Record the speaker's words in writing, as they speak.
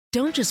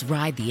Don't just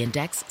ride the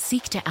index,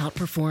 seek to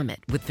outperform it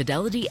with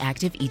Fidelity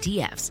Active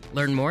ETFs.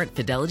 Learn more at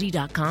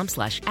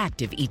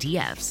fidelity.com/active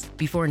ETFs.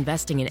 Before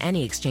investing in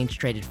any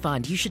exchange-traded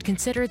fund, you should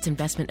consider its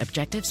investment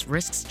objectives,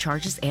 risks,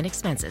 charges, and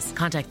expenses.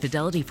 Contact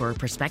Fidelity for a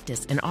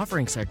prospectus, an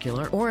offering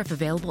circular, or if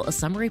available, a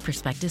summary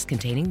prospectus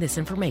containing this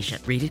information.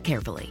 Read it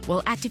carefully.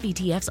 While active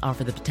ETFs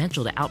offer the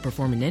potential to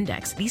outperform an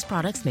index, these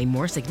products may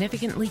more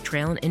significantly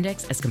trail an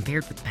index as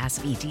compared with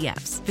passive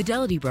ETFs.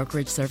 Fidelity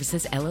Brokerage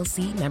Services,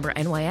 LLC, member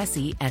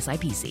NYSE,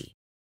 SIPC.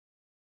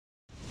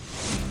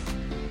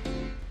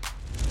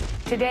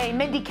 Today,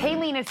 Mindy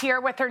Kaling is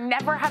here with her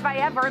Never Have I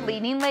Ever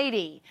leading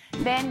lady.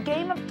 Then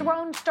Game of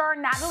Thrones star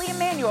Nathalie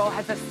Emmanuel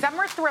has a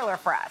summer thriller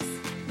for us.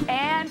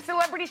 And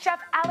celebrity chef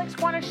Alex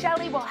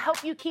Guarnaschelli will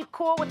help you keep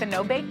cool with a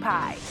no-bake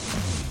pie.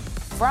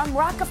 From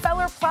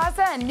Rockefeller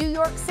Plaza in New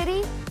York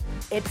City,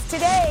 it's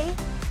Today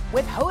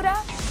with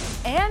Hoda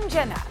and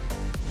Jenna.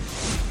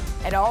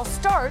 It all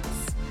starts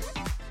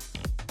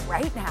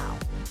right now.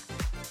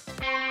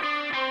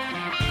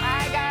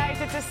 Hi, guys.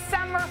 It's a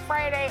summer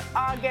Friday,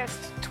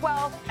 August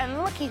 12th,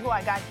 and looky who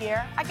I got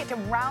here. I get to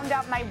round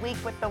out my week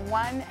with the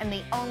one and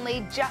the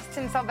only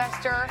Justin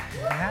Sylvester,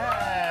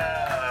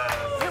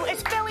 who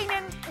is filling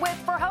in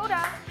for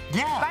Hoda.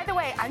 Yeah. By the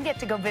way, I get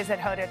to go visit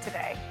Hoda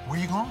today. Where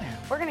are you going?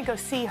 We're going to go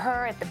see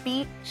her at the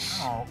beach.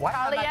 Oh, why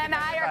Talia and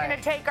I are going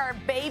to take our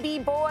baby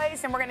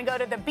boys, and we're going to go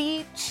to the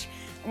beach.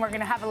 And we're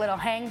going to have a little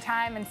hang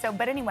time. And so,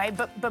 but anyway,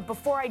 but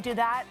before I do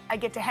that, I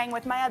get to hang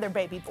with my other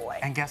baby boy.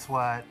 And guess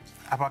what?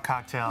 I bought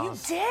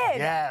cocktails. You did?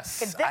 Yes.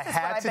 This is what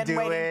I've been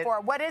waiting for.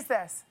 What is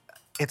this?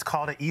 It's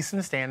called an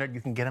Eastern Standard.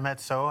 You can get them at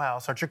Soho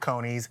House or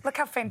Chiconi's. Look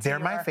how fancy They're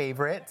my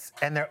favorites,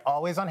 and they're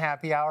always on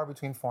happy hour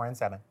between 4 and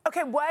 7.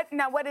 Okay, what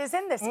is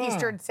in this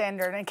Eastern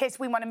Standard in case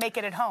we want to make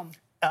it at home?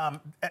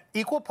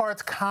 Equal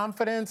parts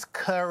confidence,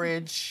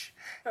 courage,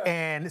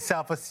 and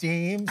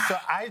self-esteem. So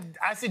I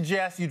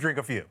suggest you drink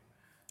a few.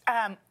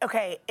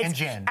 Okay, it's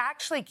gin.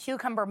 Actually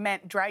cucumber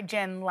mint, dry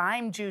gin,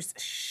 lime juice,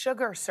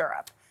 sugar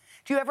syrup.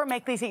 Do you ever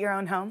make these at your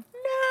own home?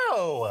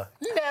 No,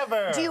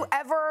 never. Do you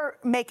ever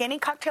make any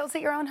cocktails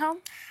at your own home?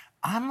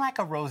 I'm like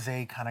a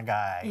rosé kind of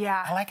guy.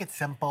 Yeah. I like it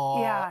simple.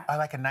 Yeah. I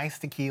like a nice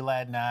tequila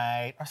at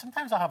night. Or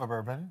sometimes I'll have a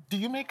bourbon. Do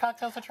you make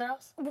cocktails at your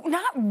house?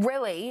 Not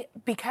really,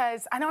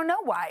 because I don't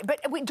know why. But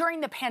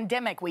during the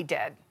pandemic, we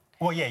did.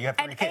 Well, yeah, you have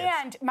 3 kids.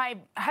 And my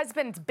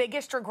husband's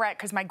biggest regret,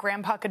 because my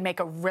grandpa could make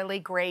a really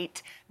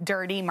great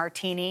dirty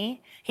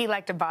martini. He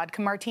liked a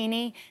vodka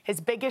martini. His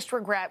biggest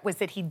regret was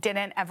that he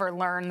didn't ever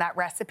learn that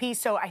recipe.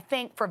 So I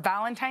think for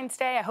Valentine's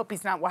Day, I hope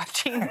he's not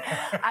watching,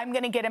 I'm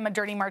going to get him a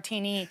dirty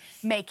martini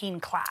making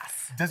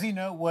class. Does he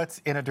know what's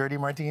in a dirty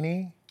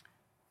martini?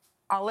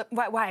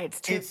 Why?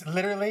 It's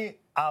literally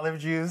olive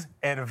juice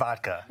and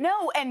vodka.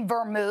 No, and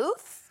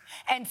vermouth.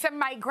 And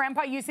my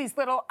grandpa used these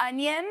little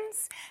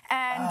onions,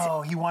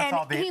 and he wants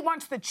all the. He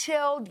wants the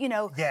chilled,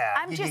 Yeah.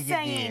 I'm just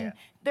saying,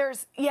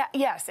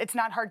 yes, it's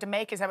not hard to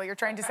make. Is that what you're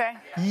trying to say?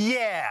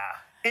 Yeah,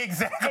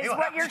 exactly. Is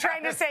what you're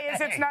trying to say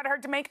is it's not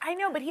hard to make? I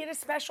know, but he had a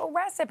special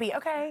recipe.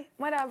 Okay,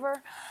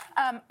 whatever.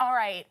 All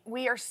right,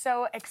 we are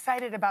so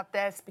excited about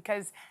this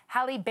because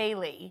Halle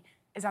Bailey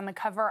is on the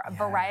cover of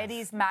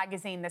Variety's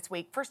magazine this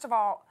week. First of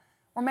all,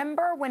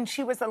 remember when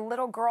she was a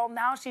little girl?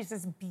 Now she's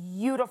this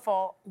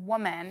beautiful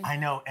woman. I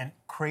know, and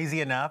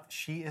crazy enough,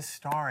 she is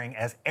starring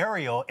as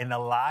Ariel in the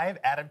live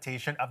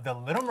adaptation of The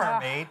Little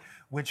Mermaid,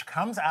 which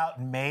comes out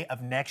in May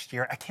of next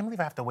year. I can't believe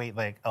I have to wait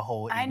like a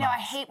whole 8 I know, months.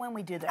 I hate when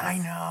we do this. I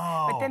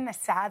know. But then the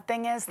sad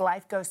thing is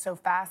life goes so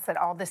fast that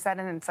all of a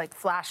sudden it's like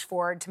flash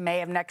forward to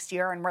May of next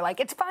year and we're like,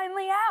 it's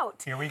finally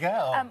out. Here we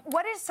go.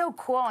 What is so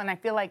cool, and I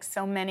feel like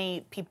so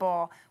many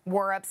people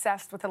were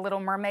obsessed with The Little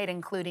Mermaid,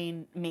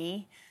 including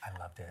me. I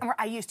loved it.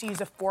 I used to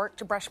use a fork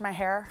to brush my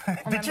hair.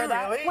 Remember Did you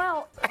that? really?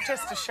 Well,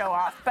 just to show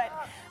off. But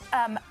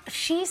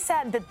she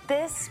said that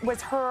this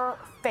was her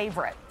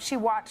favorite. She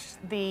watched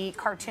the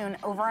cartoon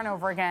over and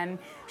over again.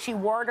 She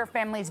wore her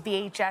family's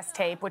VHS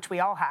tape, which we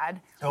all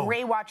had,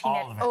 rewatching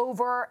it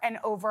over and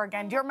over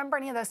again. Do you remember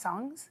any of those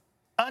songs?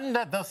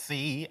 Under the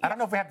Sea. I don't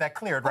know if we have that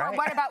cleared, right?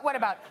 What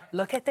about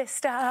look at this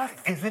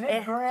stuff? Isn't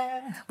it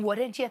grand?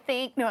 Wouldn't you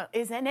think? No,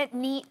 isn't it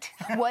neat?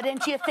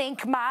 Wouldn't you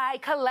think my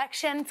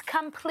collection's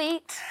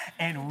complete?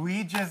 And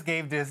we just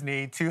gave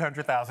Disney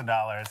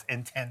 $200,000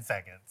 in 10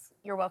 seconds.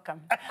 You're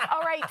welcome.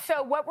 All right,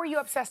 so what were you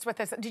obsessed with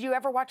this? Did you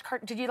ever watch,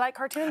 did you like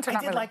cartoons or I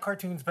not did really? like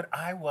cartoons, but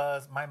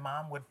my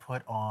mom would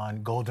put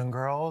on Golden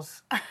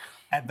Girls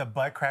at the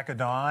butt crack of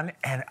dawn,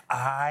 and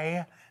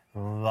I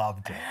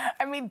loved it.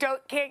 I mean,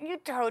 can't you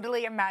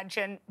totally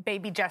imagine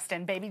baby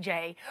Justin, baby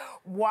Jay,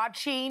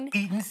 watching...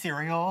 Eating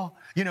cereal,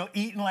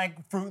 eating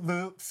like Fruit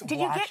Loops, Did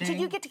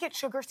you get to get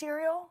sugar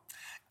cereal?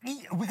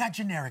 We got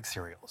generic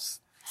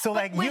cereals. So,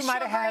 But you with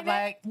might have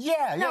had,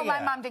 sugar No,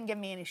 my mom didn't give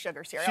me any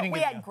sugar cereal. We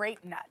had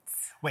grape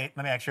nuts. Wait,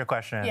 let me ask you a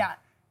question. Yeah.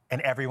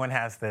 And everyone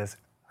has this.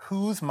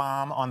 Whose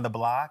mom on the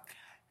block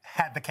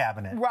had the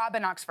cabinet?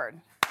 Robin Oxford.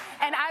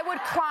 And I would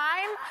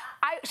climb.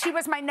 She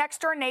was my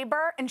next door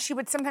neighbor, and she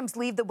would sometimes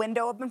leave the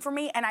window open for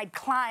me, and I'd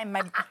climb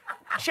my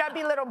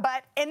chubby little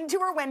butt into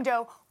her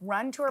window,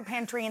 run to her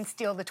pantry, and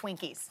steal the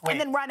Twinkies, and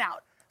then run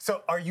out.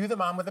 So are you the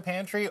mom with the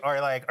pantry, or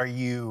like, are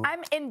you?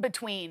 I'm in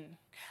between.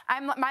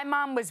 My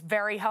mom was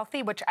very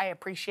healthy, which I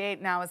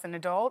appreciate now as an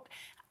adult.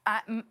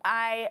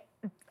 I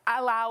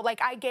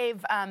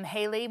gave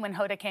Haley, when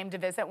Hoda came to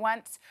visit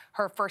once,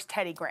 her first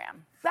Teddy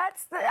Graham.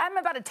 I'm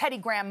about a Teddy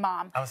Graham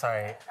mom. I'm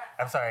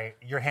sorry.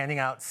 You're handing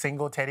out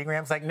single Teddy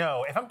Grahams? Like,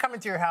 no, if I'm coming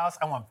to your house,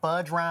 I want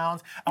Budge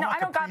Rounds. I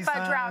don't got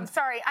Budge Rounds.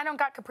 Sorry, I don't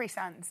got Capri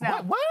Suns.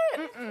 No. What?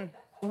 Mm-mm.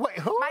 Wait,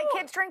 who? My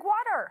kids drink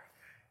water.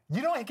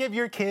 You don't give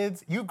your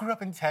kids, you grew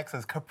up in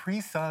Texas, Capri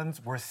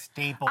Suns were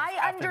staples.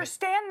 I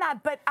understand that,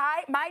 but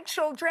my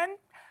children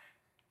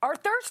are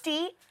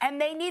thirsty and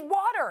they need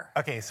water.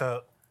 Okay,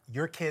 so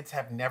your kids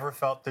have never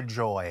felt the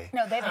joy.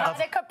 No, they've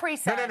had a Capri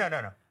Sun.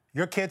 No.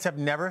 Your kids have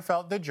never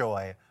felt the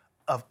joy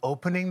of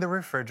opening the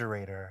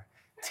refrigerator,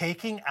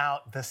 taking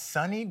out the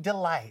Sunny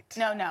Delight.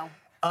 No.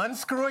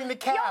 Unscrewing the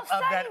cap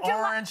of that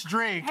orange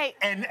drink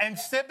and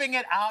sipping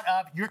it out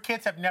of. Your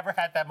kids have never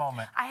had that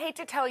moment. I hate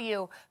to tell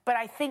you, but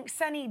I think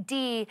Sunny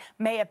D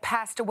may have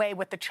passed away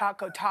with the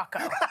Choco Taco.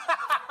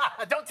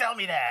 Don't tell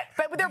me that.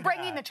 But they're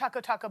bringing the Choco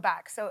Taco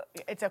back, so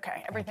it's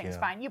okay. Everything's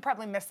fine. You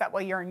probably missed that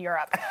while you're in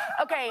Europe.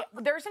 Okay,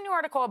 there's a new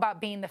article about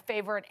being the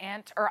favorite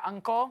aunt or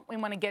uncle. We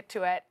want to get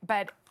to it,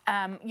 but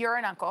you're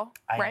an uncle,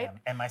 right? I am,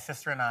 and my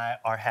sister and I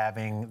are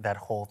having that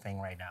whole thing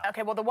right now.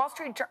 Okay, well, the Wall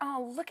Street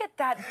Journal, look at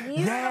that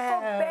beautiful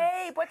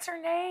babe. What's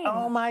her name?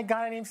 Oh, my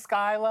God, her name's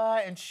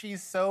Skyla, and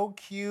she's so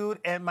cute.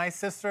 And my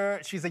sister,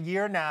 she's a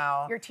year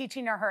now. You're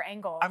teaching her her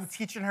angles. I'm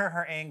teaching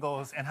her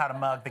angles and how to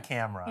mug the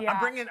camera. Yeah.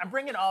 I'm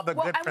bringing all the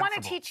good principles. I want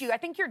to teach you. I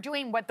think you're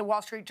doing what the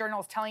Wall Street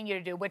Journal is telling you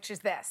to do, which is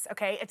this,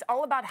 okay? It's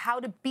all about how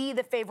to be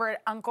the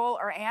favorite uncle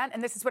or aunt,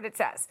 and this is what it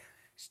says.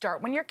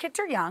 Start when your kids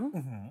are young.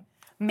 Mm-hmm.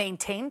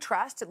 Maintain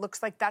trust. It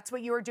looks like that's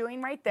what you were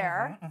doing right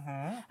there.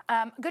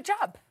 Good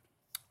job.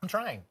 I'm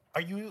trying.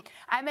 Are you?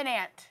 I'm an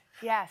aunt,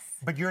 yes.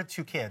 But you're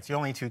 2 kids. You're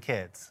only 2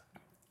 kids.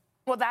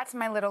 Well, that's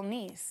my little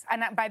niece.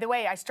 And by the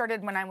way, I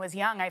started when I was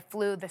young. I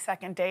flew the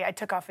second day. I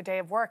took off a day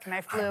of work, and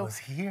I flew. I was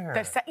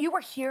here. You were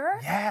here?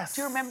 Yes.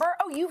 Do you remember?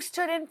 Oh, you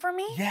stood in for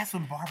me? Yes,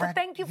 when Barbara. Well,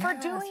 thank you for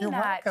doing you're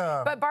that.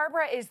 Welcome. But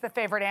Barbara is the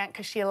favorite aunt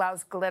because she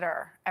allows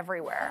glitter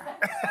everywhere.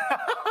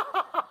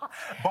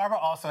 Barbara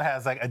also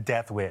has like a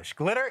death wish.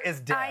 Glitter is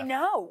death. I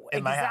know. In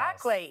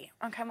Exactly.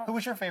 My house. Okay. Well, who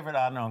was your favorite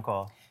aunt and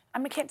uncle? I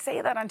can't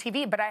say that on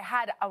TV, but I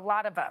had a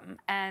lot of them.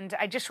 And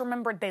I just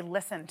remembered they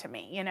listened to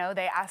me. You know,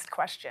 they asked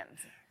questions,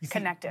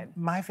 connected.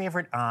 My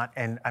favorite aunt,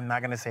 and I'm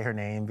not going to say her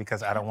name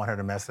because I don't want her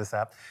to mess this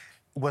up,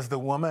 was the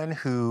woman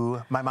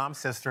my mom's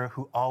sister,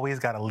 who always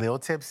got a little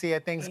tipsy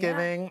at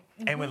Thanksgiving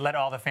and would let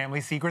all the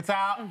family secrets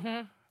out.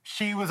 Mm-hmm.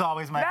 She was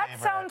always my favorite.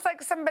 That sounds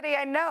like somebody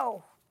I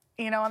know.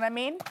 You know what I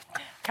mean?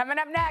 Coming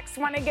up next,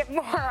 want to get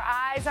more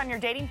eyes on your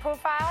dating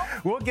profile?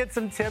 We'll get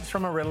some tips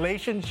from a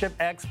relationship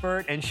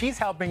expert, and she's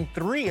helping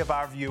 3 of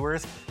our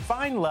viewers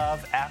find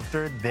love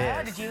after this.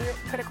 Oh, did you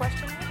put a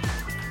question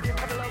in? You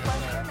put a little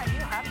question? No, you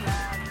have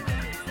that.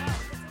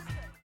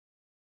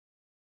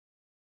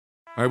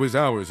 I was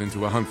hours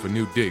into a hunt for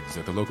new digs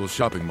at the local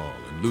shopping mall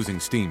and losing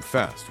steam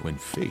fast when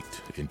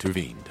fate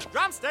intervened.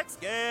 Drumsticks,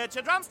 get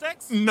your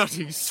drumsticks.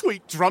 Nutty,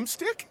 sweet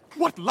drumstick?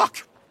 What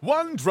luck!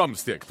 1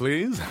 drumstick,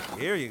 please.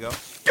 Here you go.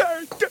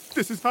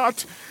 This is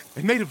hot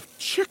and made of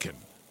chicken.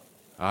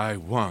 I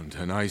want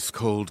an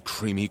ice-cold,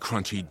 creamy,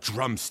 crunchy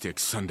drumstick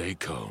sundae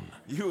cone.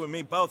 You and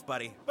me both,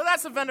 buddy. But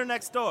that's the vendor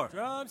next door.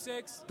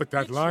 Drumsticks. But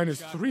that line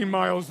is 3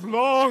 miles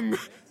long.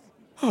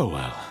 Oh,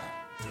 well.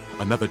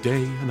 Another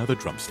day, another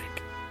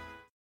drumstick.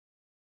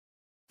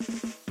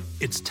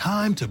 It's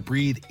time to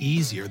breathe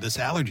easier this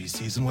allergy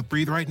season with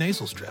Breathe Right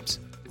nasal strips.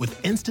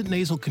 With instant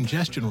nasal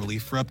congestion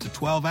relief for up to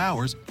 12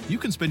 hours, you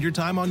can spend your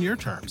time on your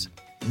terms,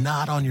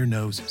 not on your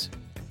noses.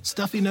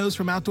 Stuffy nose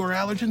from outdoor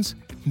allergens?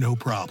 No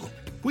problem.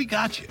 We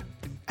got you.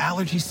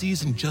 Allergy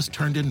season just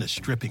turned into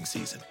stripping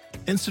season.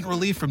 Instant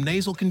relief from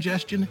nasal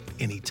congestion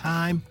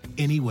anytime,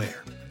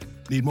 anywhere.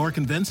 Need more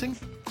convincing?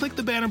 Click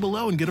the banner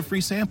below and get a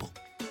free sample.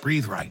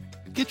 Breathe Right.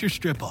 Get your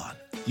strip on.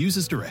 Use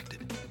as directed.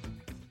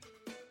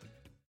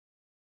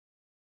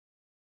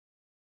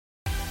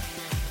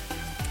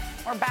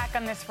 We're back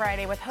on this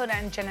Friday with Hoda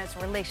and Jenna's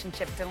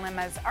relationship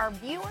dilemmas. Our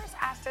viewers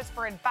asked us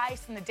for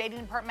advice in the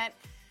dating department.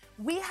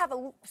 We have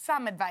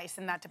some advice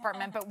in that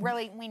department, but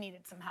really, we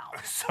needed some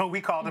help. So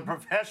we called a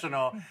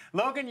professional.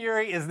 Logan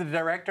Ury is the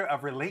director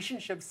of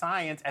relationship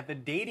science at the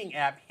dating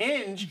app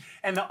Hinge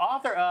and the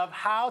author of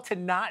How to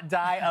Not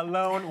Die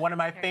Alone, one of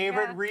my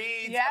favorite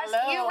reads. Yes,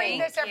 Hello. you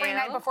read this every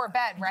night before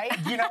bed, right?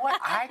 You know what?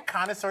 I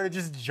kind of sort of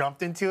just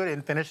jumped into it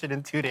and finished it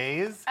in 2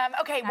 days.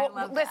 Okay,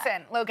 well,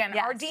 listen, Logan,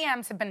 our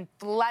DMs have been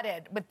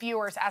flooded with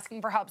viewers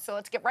asking for help, so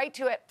let's get right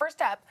to it.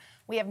 First up,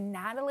 we have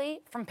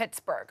Nathalie from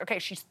Pittsburgh. Okay,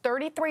 she's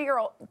 33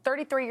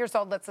 years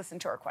old. Let's listen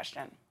to her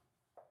question.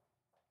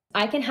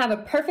 I can have a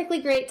perfectly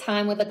great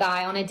time with a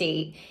guy on a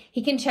date.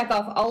 He can check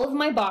off all of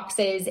my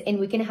boxes and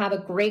we can have a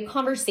great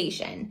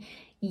conversation.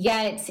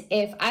 Yet,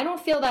 if I don't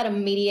feel that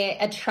immediate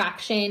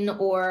attraction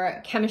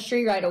or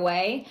chemistry right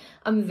away,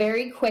 I'm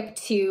very quick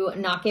to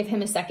not give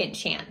him a second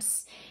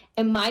chance.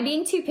 Am I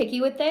being too picky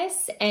with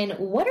this? And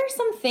what are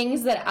some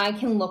things that I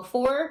can look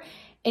for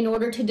in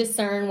order to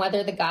discern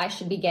whether the guy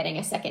should be getting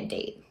a second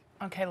date?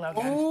 Okay,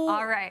 Logan. Ooh.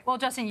 All right. Well,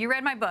 Justin, you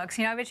read my books.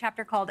 You know, I have a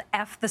chapter called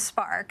F the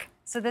Spark.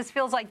 So this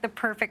feels like the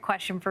perfect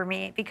question for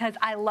me because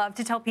I love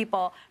to tell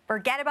people,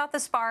 forget about the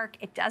spark.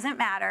 It doesn't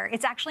matter.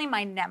 It's actually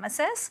my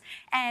nemesis.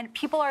 And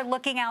people are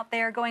looking out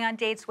there, going on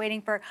dates,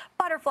 waiting for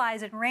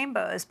butterflies and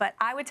rainbows. But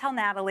I would tell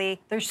Nathalie,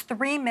 there's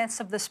 3 myths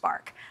of the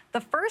spark.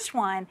 The first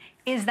one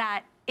is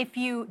that if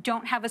you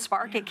don't have a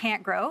spark, it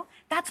can't grow.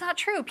 That's not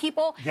true.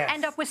 People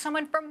end up with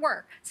someone from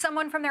work,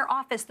 someone from their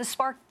office. The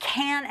spark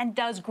can and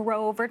does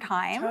grow over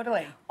time.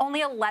 Totally.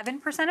 Only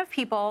 11% of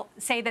people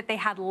say that they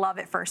had love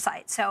at first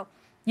sight. So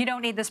you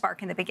don't need the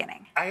spark in the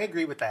beginning. I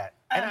agree with that.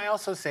 And I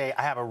also say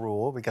I have a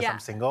rule because I'm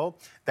single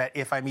that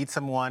if I meet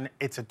someone,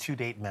 it's a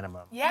 2-date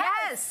minimum.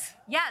 Yes.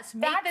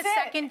 Make the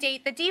second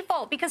date the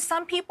default because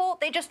some people,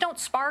 they just don't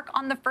spark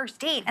on the first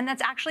date. And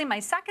that's actually my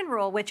second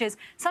rule, which is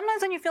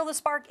sometimes when you feel the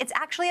spark, it's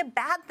actually a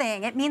bad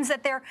thing. It means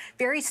that they're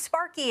very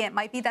sparky. It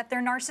might be that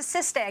they're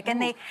narcissistic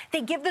and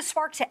they give the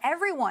spark to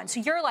everyone. So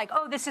you're like,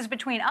 oh, this is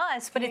between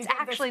us, but it's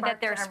actually that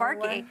they're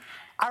sparky.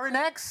 Our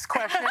next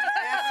question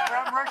is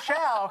from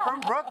Rochelle from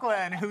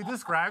Brooklyn, who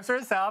describes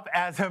herself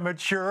as a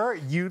mature,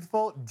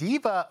 youthful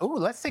diva. Ooh,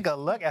 let's take a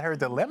look at her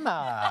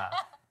dilemma.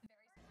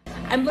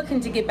 I'm looking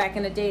to get back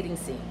in the dating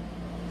scene.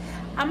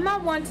 I'm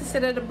not one to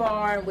sit at a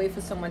bar and wait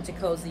for someone to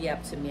cozy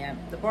up to me.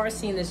 The bar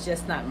scene is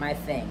just not my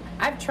thing.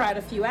 I've tried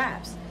a few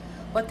apps,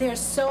 but they're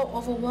so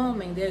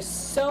overwhelming. There's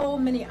so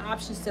many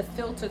options to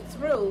filter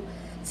through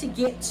to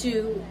get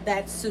to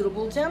that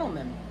suitable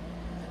gentleman.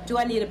 Do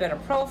I need a better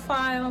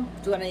profile?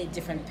 Do I need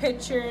different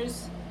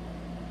pictures?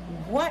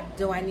 What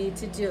do I need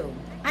to do?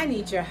 I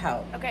need your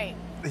help. Okay.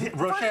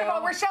 Rochelle? First of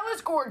all, Rochelle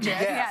is gorgeous.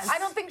 Yes. I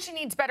don't think she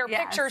needs better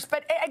pictures,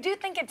 but I do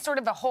think it's sort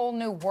of a whole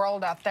new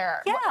world out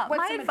there. Yeah, What's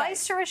my some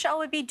advice to Rochelle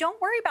would be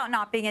don't worry about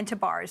not being into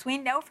bars. We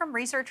know from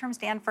research from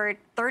Stanford,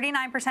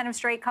 39% of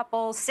straight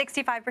couples,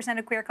 65%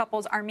 of queer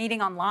couples are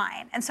meeting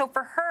online. And so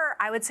for her,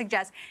 I would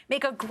suggest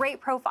make a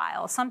great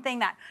profile, something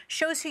that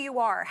shows who you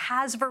are,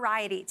 has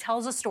variety,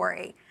 tells a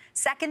story.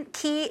 Second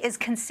key is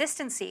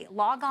consistency.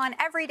 Log on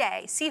every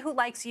day, see who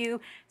likes you,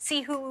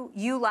 see who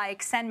you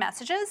like, send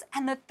messages.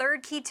 And the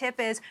third key tip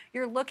is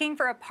you're looking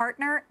for a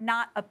partner,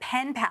 not a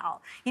pen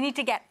pal. You need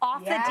to get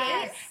off the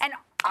date and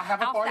I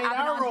have a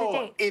 48-hour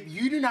rule. If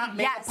you do not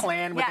make a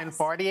plan within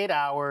 48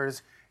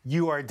 hours,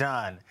 you are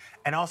done.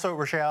 And also,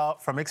 Rochelle,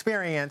 from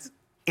experience,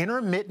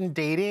 intermittent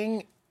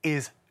dating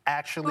is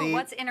actually. Ooh,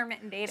 what's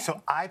intermittent dating?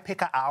 So I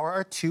pick an hour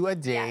or 2 a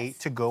day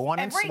to go on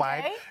and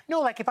swipe. Day?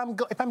 No, like if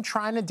I'm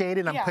trying to date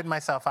and I'm putting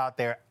myself out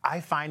there, I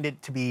find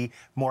it to be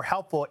more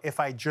helpful if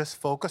I just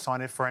focus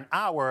on it for an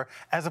hour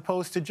as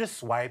opposed to just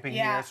swiping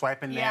here,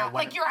 swiping there.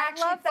 Like you're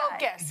actually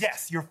focused.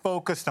 Yes, you're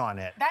focused on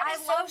it. That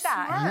is love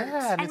that. smart.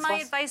 Yeah, and my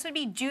advice would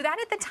be do that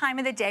at the time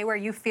of the day where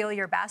you feel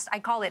your best. I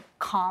call it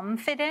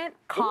confident,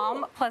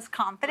 calm plus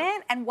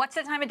confident. And what's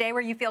the time of day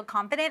where you feel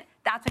confident?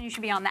 That's when you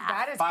should be on the app.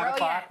 That is 5 brilliant.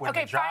 o'clock when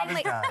Okay, the job finally,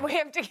 is done. we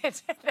have to get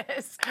to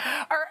this.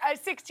 A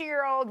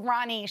 60-year-old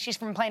Ronnie, she's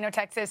from Plano,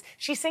 Texas.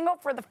 She's single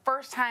for the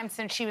first time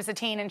since she was a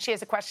teen, and she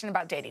has a question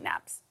about dating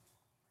apps.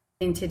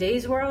 In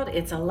today's world,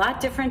 it's a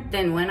lot different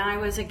than when I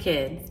was a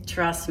kid,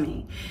 trust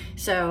me.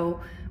 So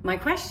my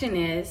question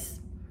is,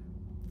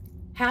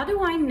 how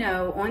do I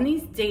know on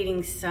these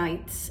dating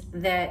sites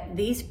that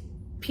these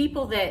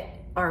people that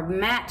are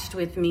matched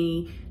with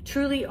me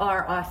truly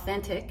are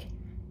authentic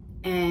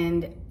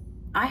and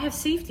I have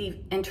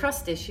safety and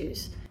trust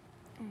issues?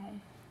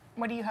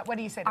 What do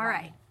you say to All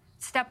right.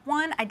 Step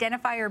 1,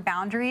 identify your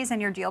boundaries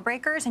and your deal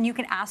breakers, and you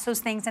can ask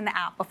those things in the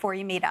app before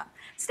you meet up.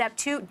 Step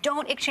 2,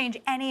 don't exchange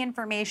any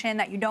information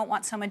that you don't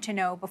want someone to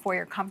know before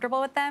you're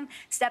comfortable with them.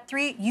 Step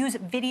 3, use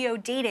video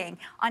dating.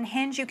 On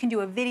Hinge, you can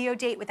do a video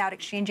date without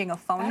exchanging a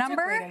phone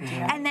number. A great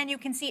idea. And then you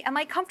can see, am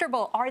I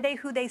comfortable? Are they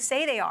who they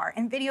say they are?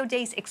 And video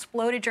dates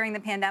exploded during the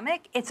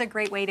pandemic. It's a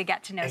great way to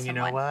get to know And you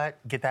someone. know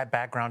what? Get that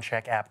background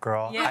check app,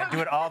 girl. Yeah. I do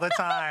it all the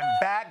time.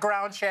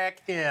 Background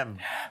check him.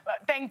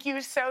 Thank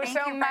you so Thank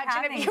you for much. And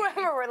having if you me.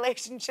 have a relationship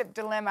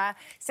dilemma,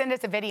 send us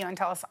a video and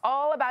tell us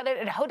all about it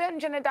at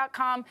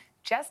hodaandjenna.com.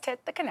 Just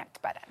hit the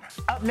connect button.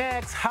 Up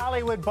next,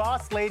 Hollywood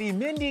boss lady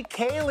Mindy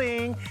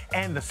Kaling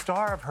and the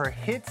star of her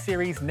hit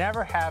series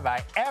Never Have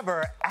I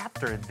Ever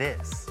after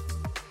this.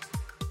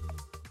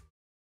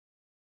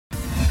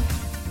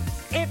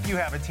 If you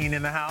have a teen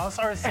in the house,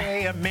 or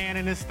say a man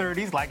in his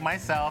 30s like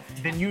myself,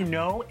 then you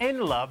know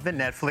and love the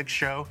Netflix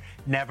show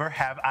Never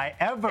Have I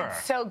Ever.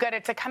 So good.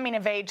 It's a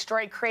coming-of-age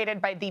story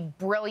created by the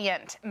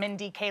brilliant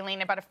Mindy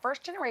Kaling about a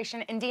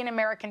first-generation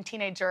Indian-American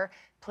teenager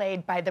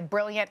played by the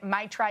brilliant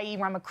Maitreyi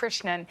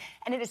Ramakrishnan,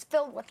 and it is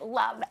filled with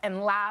love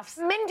and laughs.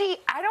 Mindy,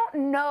 I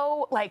don't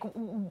know, like,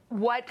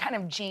 what kind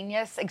of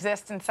genius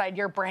exists inside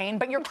your brain,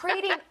 but you're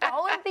creating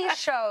all of these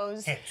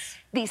shows,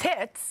 these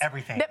hits,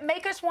 everything that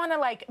make us want to,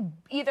 like,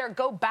 either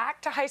go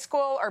back to high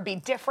school or be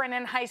different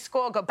in high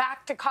school, go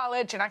back to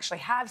college and actually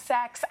have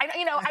sex. I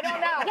don't know.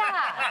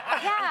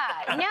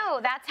 Yeah.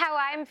 No, that's how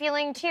I'm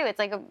feeling too. It's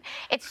like,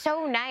 it's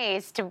so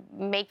nice to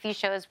make these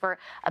shows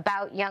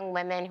about young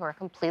women who are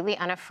completely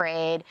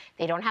unafraid.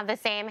 They don't have the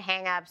same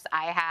hang-ups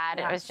I had.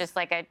 Yes. It was just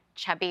like a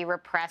chubby,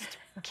 repressed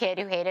kid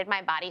who hated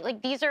my body.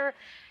 Like, these are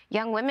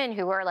young women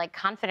who are, like,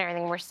 confident,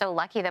 and we're so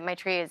lucky that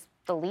Maitreyi is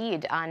the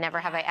lead on Never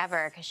Have I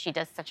Ever, because she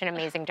does such an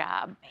amazing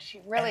job.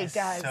 She really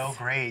does. So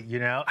great, you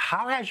know?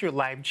 How has your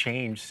life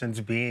changed since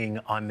being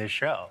on this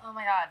show? Oh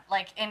my God,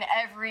 like in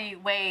every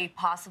way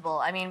possible.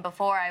 I mean,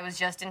 before I was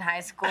just in high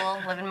school,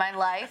 living my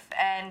life,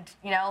 and,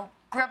 you know,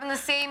 grew up in the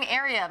same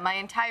area my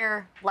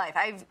entire life.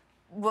 I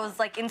was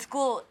like in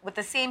school with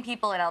the same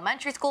people in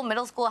elementary school,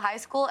 middle school, high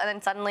school, and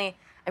then suddenly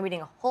I'm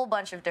meeting a whole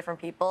bunch of different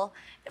people.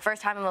 The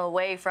first time I'm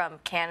away from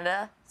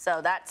Canada,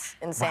 so that's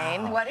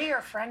insane. Wow. What do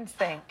your friends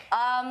think?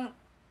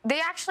 They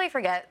actually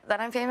forget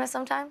that I'm famous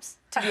sometimes,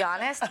 to be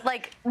honest.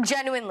 Like,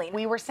 genuinely.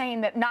 We were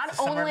saying that not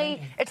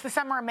only it's the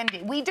summer of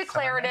Mindy. We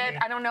declared it.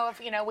 I don't know if,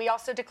 we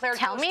also declared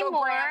Tell me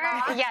more.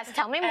 Grandma, yes,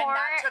 tell me more. And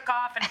that took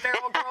off, and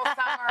Feral Girl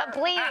Summer.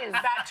 Please.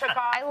 That took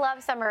off. I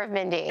love Summer of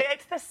Mindy.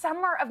 It's the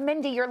Summer of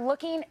Mindy. You're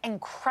looking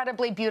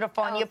incredibly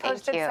beautiful, and you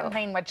posted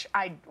something which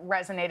I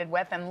resonated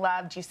with and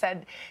loved. You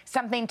said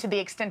something to the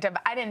extent of,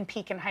 I didn't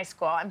peak in high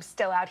school. I'm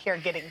still out here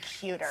getting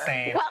cuter.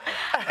 Same. Well,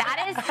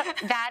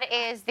 that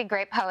is the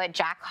great poet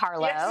Jack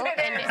Harlow. Yes, it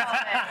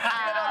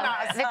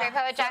is. The great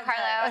poet Jack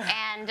Harlow.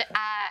 And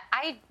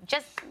I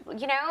just,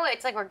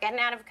 it's like we're getting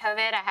out of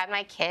COVID. I had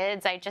my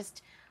kids. I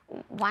just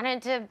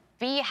wanted to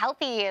be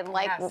healthy and,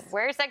 like,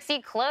 wear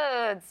sexy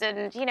clothes.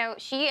 And,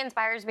 she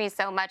inspires me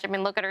so much. I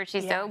mean, look at her.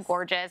 She's so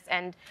gorgeous.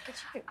 And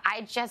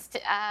I just,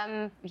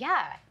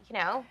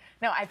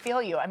 No, I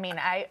feel you. I mean,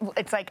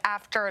 it's like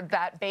after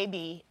that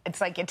baby,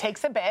 it's like it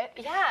takes a bit.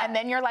 Yeah. And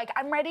then you're like,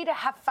 I'm ready to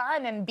have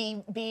fun and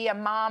be a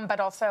mom, but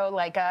also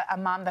like a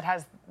mom that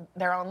has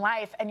their own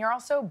life. And you're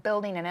also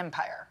building an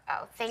empire.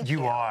 Oh, thank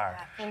you. You are.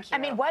 Yeah, thank you. I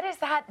mean, what is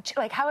that,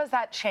 like, how has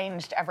that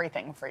changed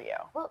everything for you?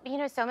 Well,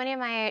 so many of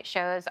my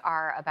shows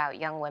are about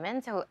young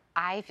women, so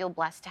I feel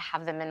blessed to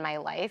have them in my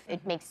life.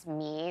 It makes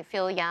me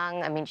feel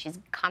young. I mean, she's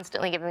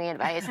constantly giving me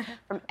advice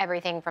from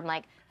everything from,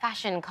 like,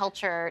 fashion,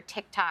 culture,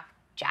 TikTok,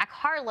 Jack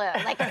Harlow,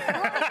 like,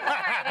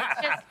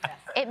 it's just,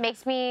 it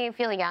makes me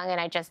feel young,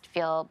 and I just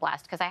feel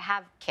blessed because I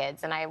have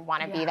kids, and I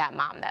want to be that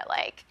mom that,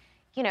 like,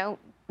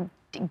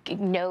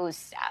 knows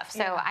stuff.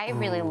 So I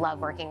really love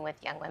working with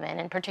young women,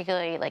 and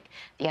particularly, like,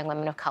 the young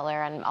women of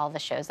color on all the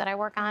shows that I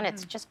work on.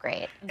 It's just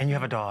great. And you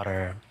have a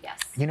daughter. Yes.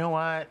 You know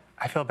what?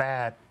 I feel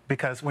bad.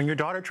 Because when your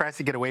daughter tries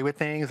to get away with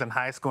things in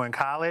high school and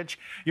college,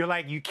 you're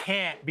like, you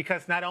can't,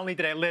 because not only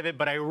did I live it,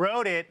 but I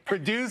wrote it,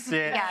 produced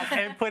it,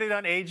 and put it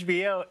on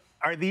HBO.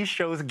 Are these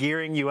shows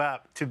gearing you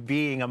up to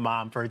being a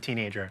mom for a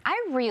teenager?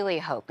 I really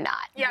hope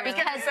not. Yeah,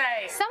 because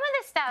some of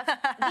the stuff,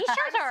 these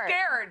shows are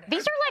scared.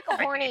 These are like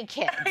horny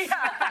kids. These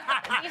are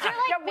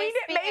like maybe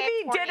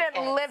didn't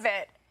kids. live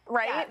it.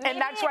 Right? Yeah, and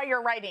that's why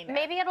you're writing it.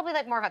 Maybe it'll be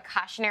like more of a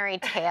cautionary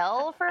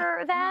tale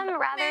for them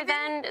rather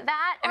than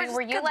that. I mean,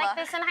 were you like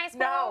this in high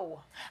school?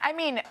 No. I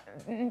mean,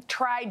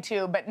 tried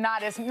to, but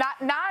not as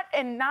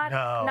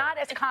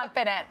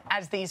confident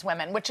as these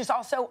women, which is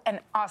also an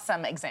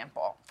awesome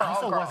example for all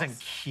girls. I also wasn't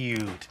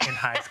cute in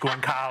high school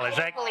and college.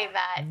 I believe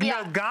that.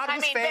 God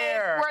was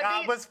fair.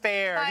 God was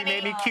fair. He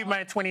made me cute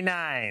my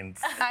 29s.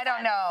 I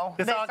don't know.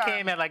 This all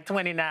came at like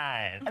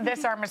 29.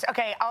 This arm is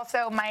okay.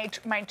 Also,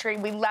 Maitreyi,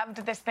 we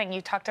loved this thing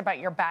you talked about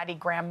your baddie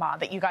grandma,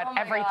 that you got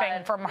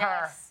everything from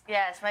her.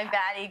 Yes, my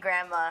baddie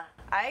grandma.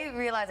 I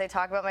realize I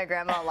talk about my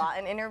grandma a lot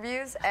in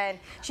interviews, and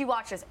she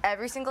watches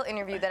every single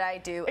interview that I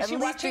do at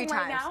least 3 times.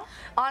 Right now?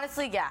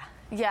 Honestly, yeah.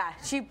 Yeah,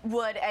 she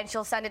would, and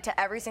she'll send it to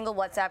every single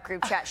WhatsApp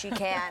group chat she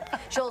can.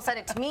 She'll send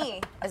it to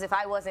me as if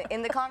I wasn't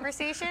in the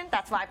conversation.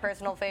 That's my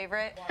personal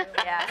favorite.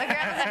 Yeah, my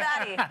grandma's a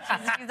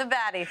baddie. She's a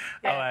baddie.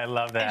 Oh, I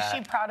love that. Is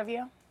she proud of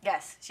you?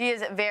 Yes, she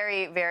is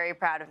very, very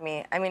proud of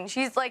me. I mean,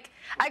 she's like,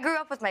 I grew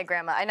up with my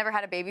grandma. I never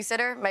had a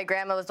babysitter. My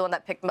grandma was the one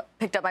that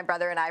picked up my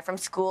brother and I from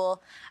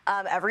school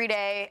every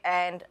day,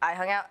 and I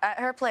hung out at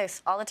her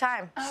place all the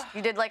time. She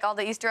did like all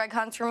the Easter egg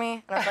hunts for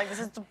me, and I was like, this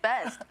is the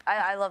best.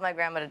 I love my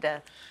grandma to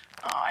death.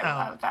 Oh, I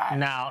love that.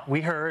 Now,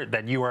 we heard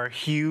that you are a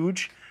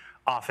huge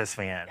Office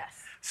fan. Yes.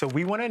 So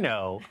we want to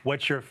know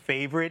what's your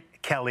favorite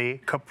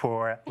Kelly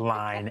Kapoor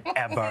line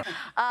ever.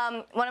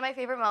 One of my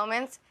favorite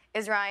moments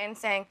is Ryan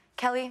saying,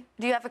 Kelly,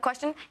 do you have a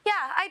question? Yeah,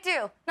 I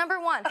do. Number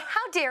 1,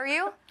 how dare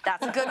you?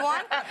 That's a good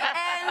one.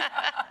 And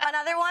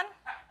another one,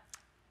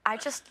 I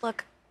just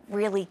look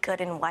really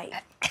good in white.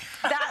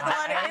 That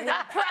one is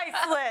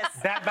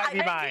priceless. That might be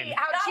mine.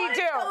 How she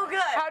do? So good.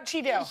 How'd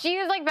she do? She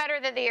was like better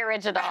than the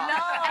original. No, and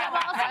I'm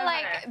also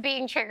like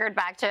being triggered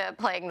back to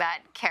playing that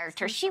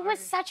character. She was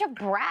such a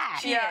brat.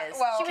 She is.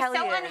 Well, she was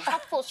so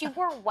unhelpful. She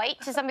wore white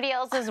to somebody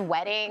else's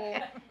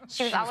wedding.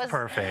 She was always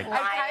perfect.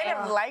 I kind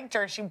of liked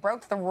her. She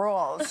broke the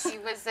rules. She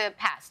was a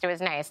pest. It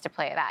was nice to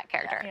play that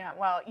character. Yeah,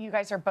 well, you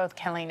guys are both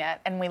killing it,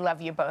 and we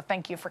love you both.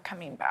 Thank you for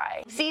coming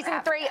by.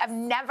 Season 3 of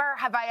Never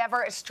Have I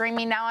Ever is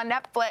streaming now on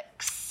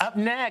Netflix. Up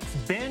next,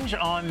 binge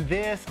on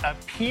this, a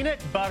peanut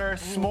butter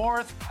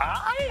s'mores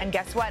pie. And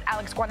guess what?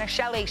 Alex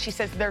Guanacelli, she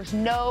says there's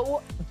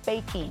no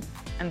baking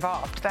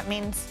involved. That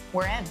means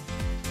we're in.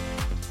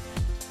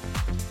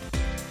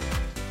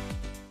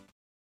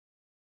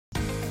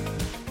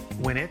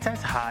 When it's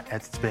as hot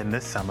as it's been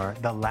this summer,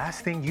 the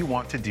last thing you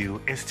want to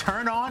do is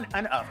turn on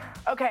an oven.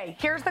 Okay,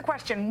 here's the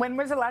question. When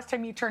was the last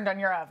time you turned on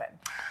your oven?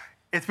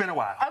 It's been a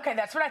while. Okay,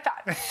 that's what I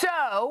thought.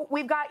 So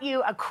we've got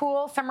you a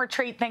cool summer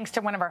treat thanks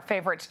to one of our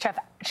favorites,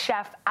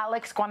 Chef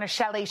Alex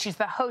Guanacelli. She's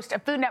the host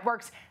of Food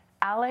Network's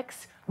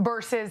Alex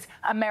versus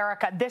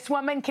America. This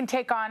woman can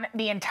take on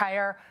the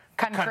entire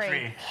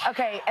country.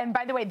 Okay, and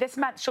by the way, this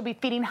month she'll be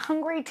feeding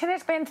hungry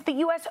tennis fans at the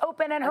U.S.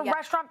 Open and her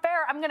restaurant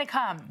fair. I'm going to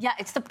come. Yeah,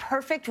 it's the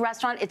perfect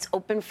restaurant. It's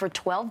open for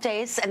 12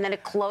 days, and then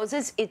it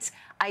closes. It's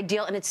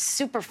ideal, and it's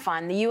super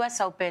fun. The U.S.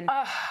 Open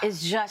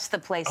is just the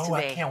place to be. Oh,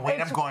 I can't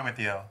wait. I'm going with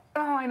you.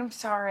 Oh, I'm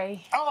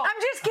sorry. Oh.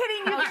 I'm just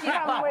kidding. You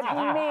can come with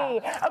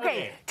me.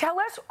 Okay, tell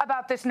us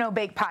about this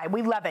no-bake pie.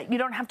 We love it. You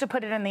don't have to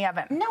put it in the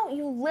oven. No,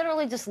 you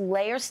literally just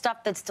layer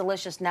stuff that's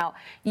delicious. Now,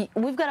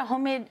 we've got a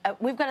homemade,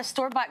 we've got a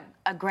store-bought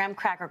graham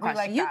cracker crust.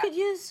 Like you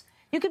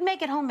could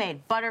make it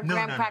homemade. Butter,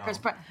 graham crackers.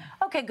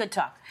 Okay, good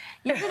talk.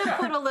 You're going to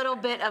put a little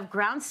bit of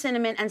ground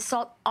cinnamon and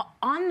salt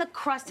on the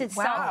crust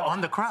itself. Wow,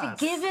 on the crust.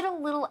 To give it a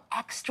little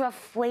extra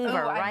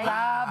flavor, right?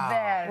 I love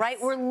this. Right,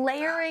 we're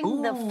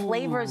layering the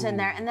flavors in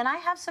there. And then I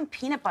have some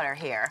peanut butter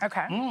here.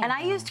 Okay. And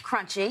I used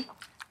crunchy.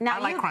 Now I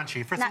like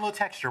crunchy for some little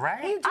texture,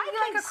 right? You do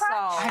like a crunch?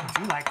 I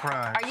do like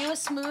crunch. Are you a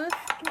smooth?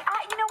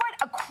 You know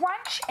what? A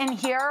crunch in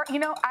here. You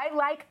know, I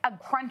like a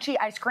crunchy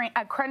ice cream,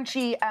 a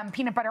crunchy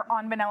peanut butter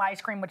on vanilla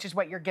ice cream, which is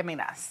what you're giving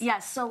us.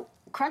 Yes. So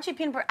crunchy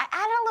peanut butter. I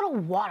added a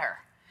little water.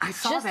 I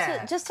saw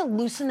that. Just to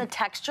loosen the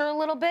texture a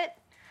little bit,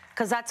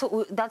 because that's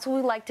what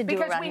we like to do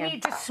because around we here.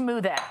 need to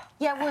smooth it.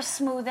 Yeah, we're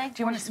smoothing.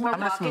 Do you want to smooth?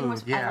 I'm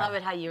smooth. Yeah. I love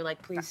it how you're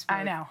like, please smooth.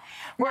 I know.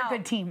 We're a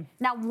good team.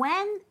 Now,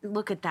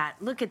 look at that.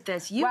 Look at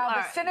this. You wow,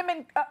 are. the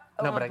cinnamon.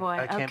 No, but boy.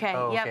 I can't. Okay.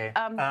 Oh, Yep. okay.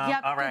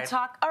 Yep. All right. Good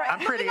talk. All right. I'm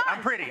pretty.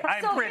 I'm pretty. Here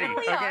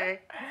we are. Okay.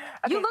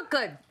 You look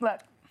good. Look.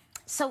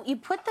 So you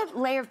put the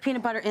layer of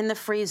peanut butter in the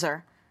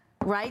freezer,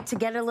 right, to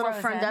get it a little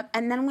firmed up,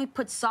 and then we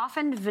put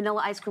softened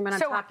vanilla ice cream on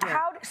top here. So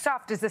how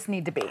soft does this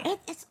need to be?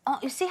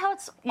 You see how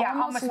it's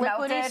almost liquidy?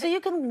 melted. So you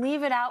can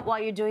leave it out while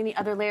you're doing the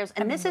other layers.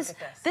 And this is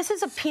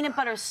a peanut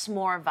butter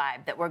s'more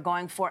vibe that we're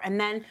going for. And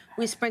then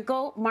we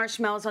sprinkle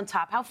marshmallows on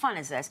top. How fun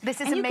is this? This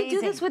is amazing. And you can do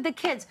amazing. this with the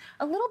kids.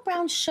 A little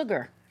brown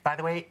sugar. By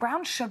the way,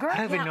 brown sugar? I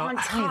don't even know. I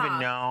don't even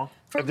know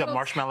if the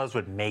marshmallows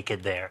would make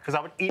it there, because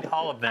I would eat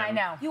all of them. I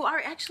know.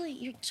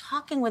 You're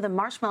talking with a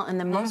marshmallow in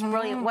the most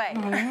brilliant way.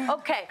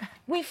 Okay,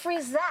 we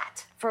freeze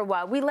that for a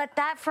while. We let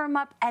that firm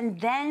up,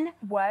 and then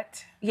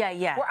what?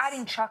 Yeah. We're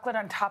adding chocolate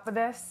on top of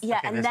this. Yeah,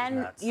 Okay, and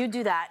then you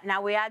do that.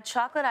 Now we add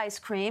chocolate ice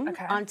cream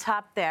on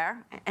top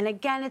there, and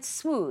again it's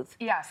smooth.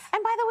 Yes.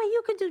 And by the way,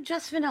 you could do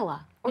just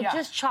vanilla or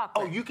just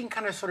chocolate. Oh, you can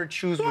kind of sort of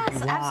choose what you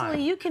want. Yes,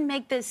 absolutely. You can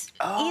make this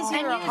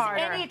easier or and use harder.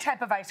 any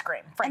type of ice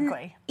cream,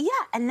 frankly.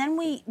 And then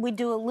we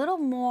do a little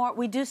more.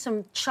 We do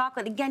some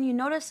chocolate. Again, you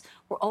notice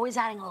we're always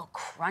adding a little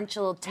crunch, a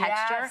little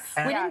texture.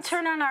 Yes. We didn't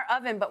turn on our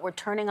oven, but we're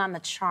turning on the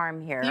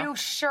charm here. You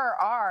sure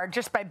are,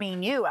 just by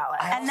being you,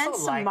 Alex. And then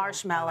also some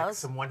marshmallows. Like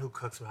someone who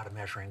cooks without a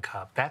measuring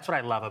cup. That's what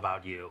I love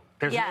about you.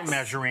 There's no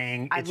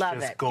measuring. I it's love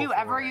just it. Go Do you for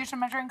ever it. use a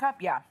measuring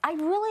cup? Yeah. I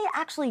really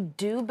actually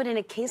do, but in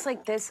a case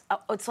like this,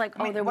 it's like,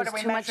 there what was are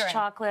we too much measuring?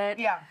 chocolate.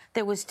 Yeah.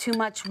 There was too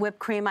much whipped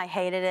cream. I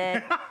hated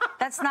it.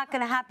 That's not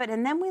going to happen.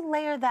 And then we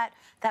layer that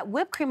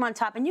whipped cream on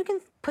top, and you can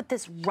put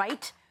this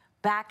right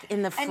back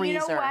in the freezer. And you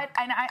know what?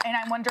 And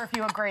I wonder if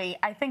you agree.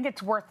 I think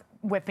it's worth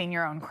whipping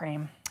your own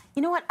cream.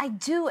 You know what? I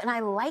do, and I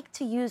like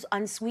to use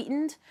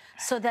unsweetened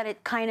so that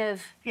it kind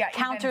of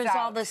counters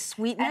all the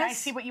sweetness. And I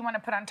see what you want to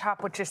put on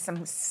top, which is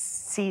some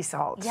sea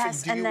salt. Yes,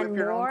 So do and you then whip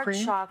your own more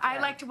cream? chocolate. I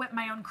like to whip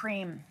my own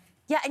cream.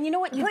 Yeah, and you know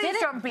what? You Please did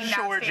it. don't be nasty.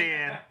 Sure,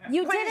 Jan.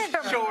 You Please did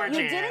it. don't be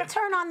You didn't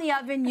turn on the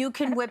oven. You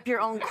can whip your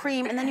own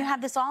cream, and then you have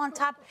this all on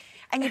top,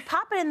 and you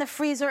pop it in the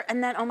freezer,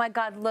 and then oh my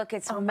God, look,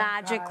 it's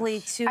magically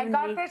to I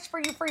got this for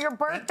you for your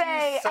birthday.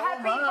 Thank you so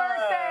Happy much.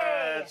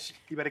 birthday!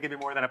 You better give me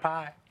more than a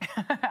pie.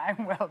 I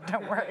will.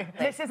 Don't worry.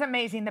 This is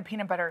amazing. The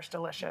peanut butter is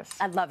delicious.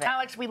 I love it.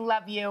 Alex, we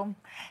love you,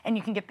 and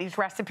you can get these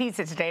recipes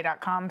at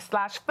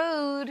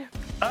today.com/food.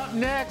 Up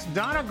next,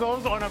 Donna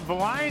goes on a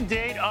blind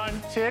date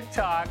on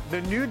TikTok,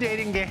 the new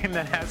dating game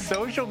that has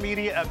social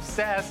media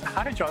obsessed.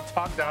 How did y'all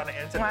talk Donna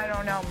into this? I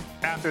don't know.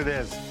 After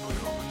this.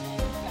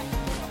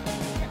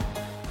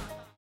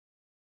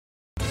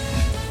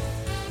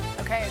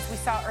 Okay, as we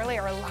saw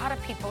earlier, a lot of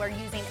people are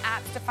using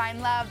apps to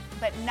find love,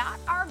 but not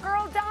our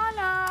girl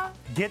Donna.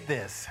 Get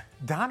this.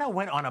 Donna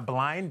went on a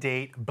blind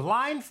date,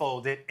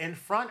 blindfolded, in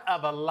front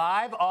of a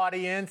live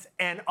audience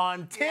and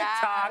on TikTok.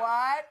 Yeah,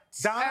 what?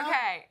 Donna?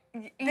 Okay.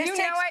 You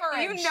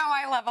know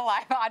I love a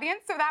live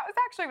audience, so that was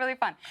actually really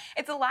fun.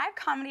 It's a live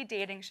comedy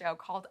dating show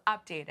called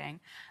Updating.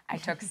 I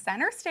took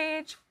center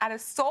stage at a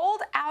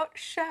sold-out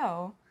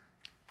show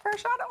for a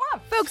shot at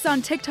love. Folks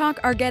on TikTok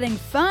are getting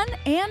fun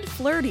and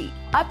flirty.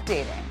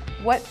 Updating.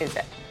 What is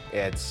it?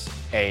 It's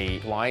a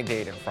blind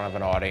date in front of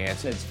an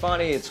audience. It's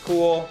funny, it's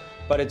cool,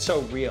 but it's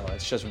so real.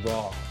 It's just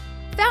raw.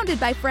 Founded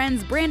by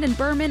friends Brandon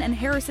Berman and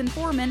Harrison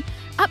Foreman,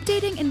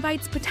 Updating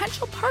invites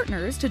potential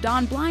partners to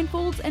don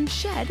blindfolds and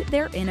shed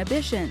their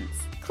inhibitions.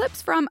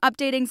 Clips from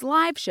Updating's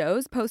live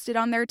shows posted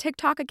on their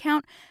TikTok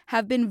account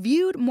have been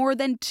viewed more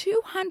than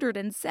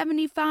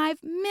 275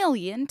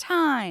 million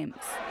times.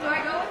 Do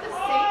I go with the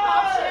safe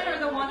option or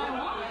the one I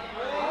want?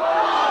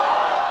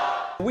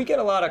 We get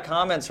a lot of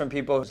comments from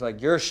people who's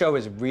like, your show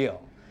is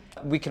real.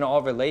 We can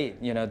all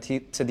relate,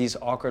 to these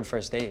awkward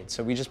first dates.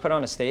 So we just put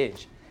on a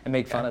stage and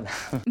make fun of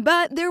them.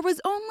 But there was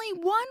only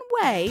one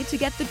way to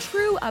get the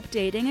true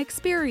Updating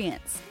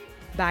experience: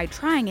 by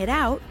trying it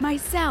out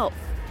myself.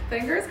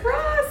 Fingers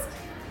crossed.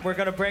 We're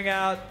gonna bring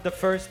out the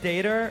first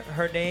dater.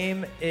 Her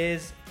name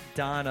is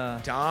Donna.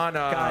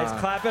 Donna. Guys,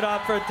 clap it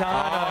up for Donna.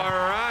 All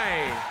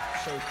right.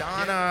 So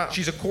Donna,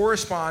 she's a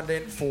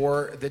correspondent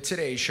for the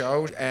Today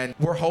Show, and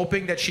we're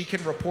hoping that she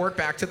can report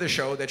back to the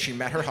show that she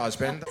met her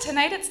husband.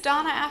 Tonight it's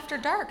Donna After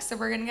Dark, so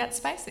we're gonna get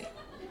spicy.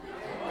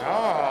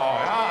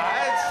 Oh,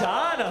 that's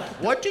Donna.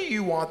 What do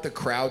you want the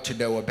crowd to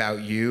know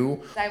about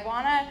you? I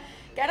wanna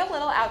get a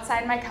little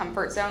outside my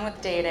comfort zone with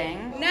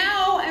dating.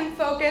 Now I'm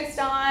focused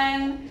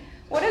on,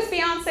 what does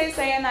Beyonce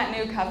say in that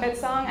new Cuff It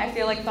song? I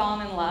feel like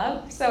falling in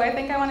love. So I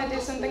think I wanna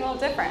do something a little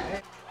different.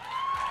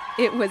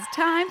 It was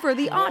time for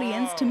the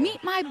audience to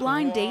meet my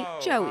blind date,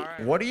 Joey.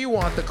 What do you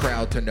want the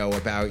crowd to know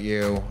about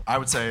you? I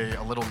would say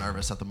a little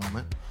nervous at the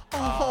moment.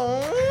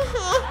 Oh,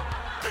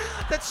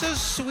 that's so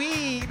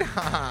sweet.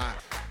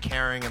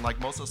 Caring and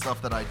most of the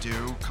stuff that I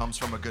do comes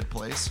from a good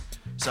place.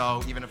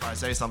 So even if I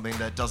say something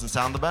that doesn't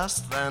sound the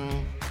best,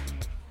 then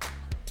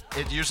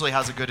it usually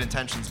has a good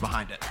intentions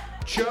behind it.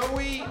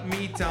 Joey,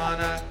 meet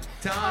Donna.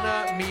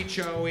 Donna, meet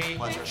Joey.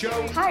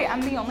 Joey. Hi, I'm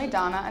the only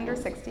Donna under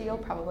 60 you'll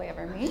probably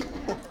ever meet.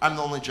 I'm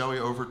the only Joey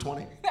over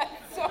 20.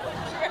 So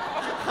true.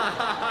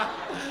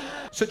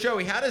 So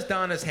Joey, how does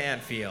Donna's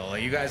hand feel?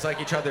 You guys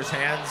like each other's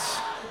hands?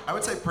 I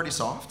would say pretty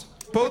soft.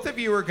 Both of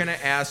you are gonna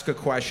ask a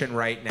question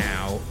right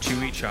now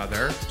to each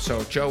other.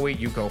 So Joey,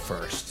 you go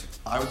first.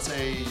 I would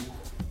say,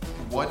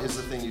 what is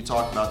the thing you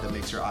talk about that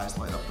makes your eyes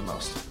light up the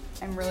most?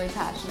 I'm really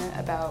passionate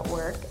about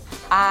work.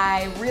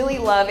 I really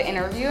love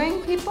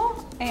interviewing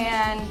people,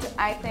 and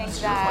I think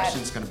Your that...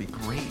 question's gonna be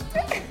great.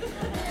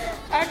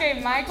 Okay,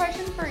 my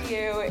question for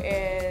you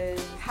is,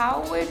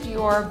 how would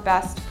your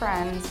best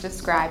friends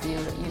describe you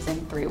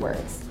using 3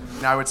 words?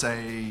 I would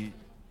say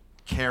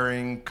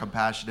caring,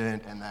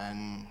 compassionate, and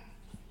then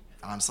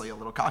honestly a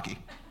little cocky.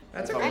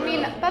 That's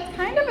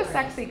kind of a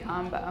sexy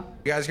combo.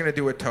 You guys are gonna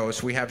do a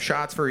toast. We have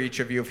shots for each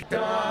of you.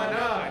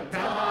 Donna,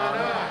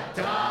 Donna,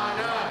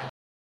 Donna.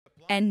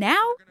 And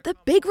now, the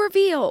big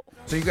reveal.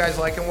 So you guys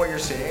liking what you're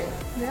seeing?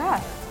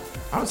 Yeah.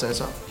 I would say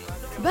so.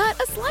 But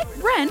a slight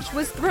wrench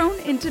was thrown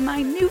into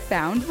my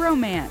newfound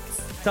romance.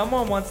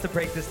 Someone wants to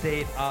break this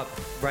date up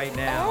right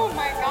now. Oh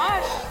my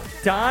gosh.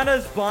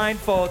 Donna's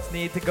blindfolds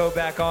need to go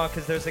back on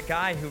because there's a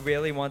guy who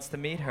really wants to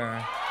meet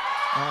her.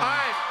 All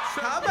right,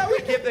 so how about we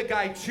give the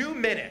guy 2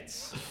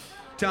 minutes?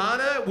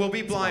 Donna will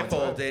be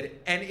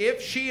blindfolded, and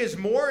if she is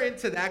more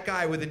into that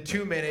guy within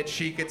 2 minutes,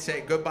 she could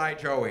say goodbye,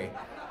 Joey.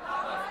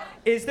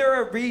 Is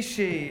there a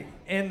Rishi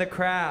in the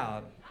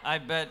crowd? I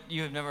bet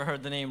you have never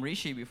heard the name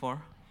Rishi before.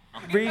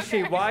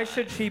 Rishi, why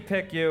should she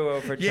pick you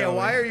over Joey? Yeah,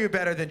 why are you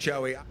better than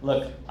Joey?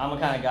 Look, I'm the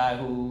kind of guy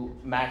who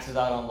maxes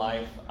out on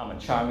life. I'm a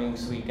charming,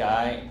 sweet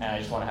guy, and I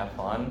just want to have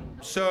fun.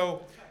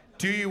 So,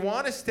 do you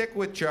want to stick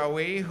with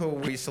Joey, who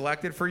we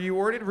selected for you,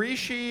 or did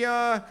Rishi,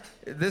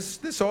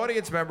 this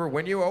audience member,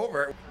 win you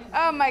over?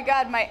 Oh my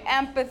God, my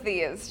empathy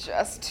is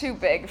just too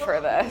big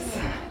for this.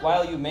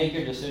 While you make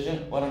your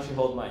decision, why don't you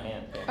hold my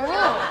hand? Oh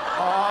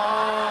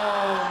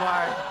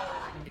my.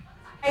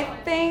 I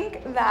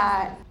think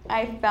that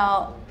I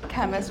felt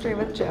chemistry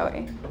with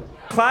Joey.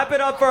 Clap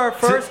it up for our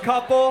first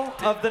couple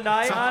of the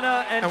night,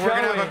 Donna and Joey. We're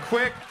gonna have a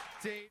quick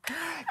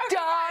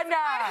Donna!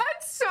 I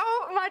had so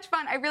much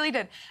fun. I really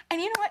did.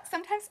 And you know what?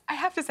 Sometimes I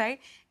have to say,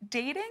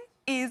 dating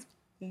is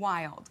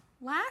wild.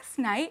 Last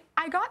night,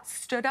 I got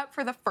stood up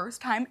for the first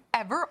time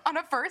ever on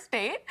a first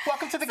date.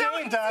 Welcome to the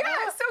game, Donna.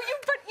 Yeah,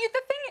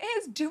 the thing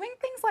is, doing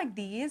things like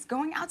these,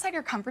 going outside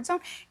your comfort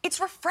zone, it's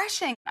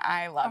refreshing.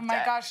 I loved it. Oh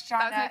my gosh,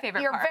 Donna. That was my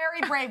favorite You're part.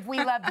 very brave.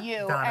 We love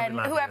you. Donna, and we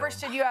love whoever you.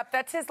 stood you up,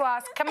 that's his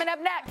loss. Coming up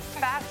next,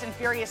 Fast and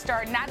Furious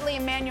star Nathalie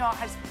Emmanuel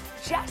has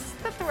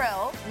just the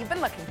thrill you've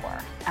been looking for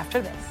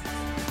after this.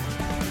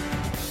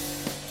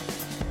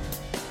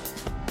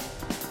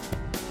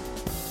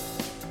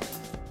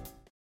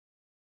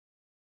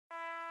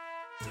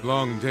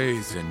 Long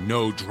days and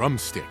no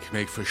drumstick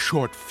make for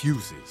short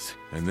fuses.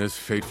 And this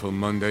fateful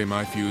Monday,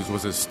 my fuse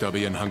was as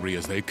stubby and hungry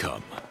as they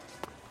come.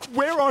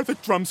 Where are the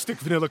drumstick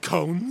vanilla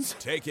cones?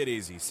 Take it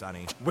easy,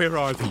 Sonny. Where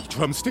are the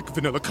drumstick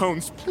vanilla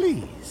cones,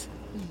 please?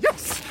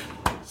 Yes!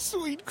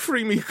 Sweet,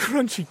 creamy,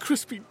 crunchy,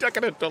 crispy,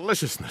 decadent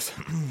deliciousness.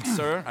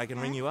 Sir, I can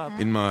ring you up.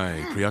 In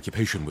my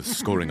preoccupation with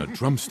scoring a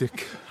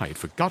drumstick, I had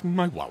forgotten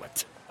my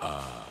wallet.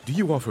 Do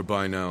you offer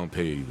buy now,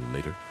 pay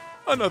later?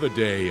 Another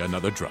day,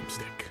 another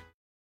drumstick.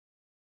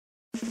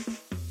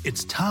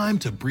 It's time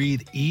to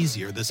breathe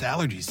easier this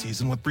allergy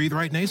season with Breathe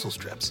Right nasal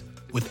strips.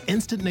 With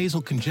instant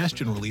nasal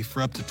congestion relief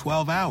for up to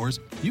 12 hours,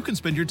 you can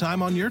spend your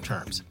time on your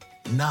terms,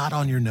 not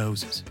on your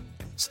noses.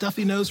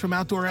 Stuffy nose from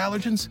outdoor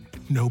allergens?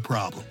 No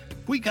problem.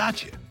 We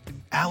got you.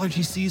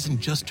 Allergy season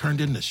just turned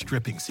into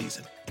stripping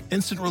season.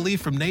 Instant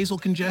relief from nasal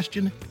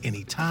congestion,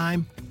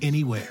 anytime,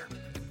 anywhere.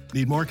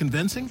 Need more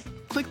convincing?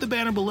 Click the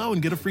banner below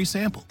and get a free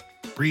sample.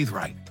 Breathe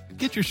Right.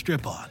 Get your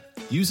strip on.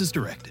 Use as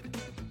directed.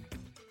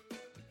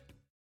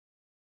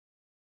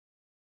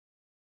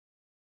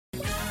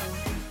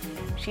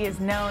 She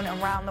is known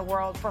around the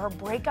world for her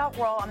breakout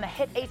role on the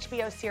hit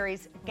HBO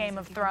series Game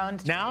of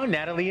Thrones. Now,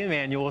 Nathalie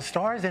Emmanuel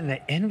stars in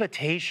The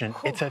Invitation.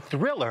 It's a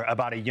thriller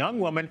about a young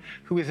woman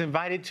who is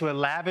invited to a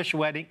lavish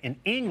wedding in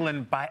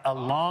England by a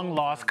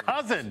long-lost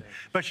cousin.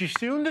 But she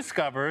soon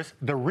discovers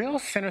the real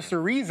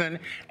sinister reason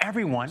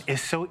everyone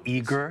is so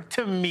eager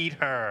to meet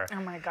her.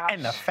 Oh, my gosh.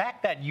 And the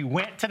fact that you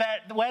went to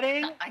that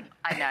wedding?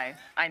 I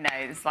know.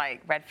 It's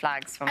like red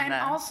flags from the And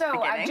also,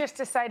 beginning. I've just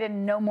decided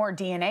no more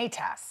DNA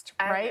test,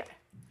 right?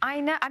 I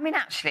know. I mean,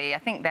 actually, I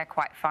think they're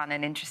quite fun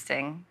and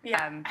interesting.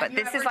 Yeah. But Have you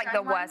this is ever like the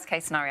done one? worst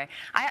case scenario.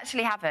 I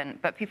actually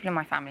haven't, but people in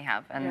my family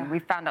have, and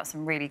we've found out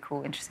some really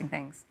cool, interesting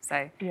things.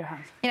 So, you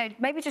know,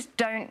 maybe just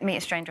don't meet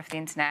a stranger off the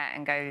internet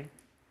and go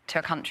to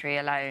a country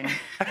alone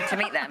to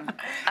meet them.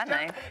 I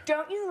don't know.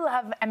 Don't you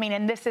love, I mean,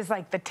 and this is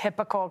like the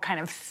typical kind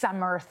of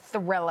summer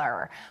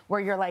thriller where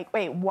you're like,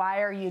 wait,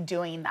 why are you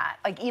doing that?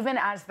 Like, even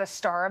as the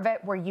star of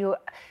it, were you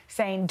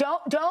saying, do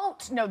not go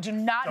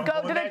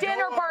to the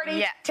dinner party.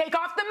 Yeah. Take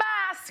off the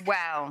mask.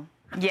 Well,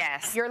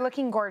 yes. You're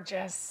looking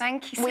gorgeous.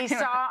 Thank you so We much.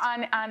 saw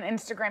on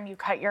Instagram you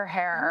cut your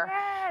hair.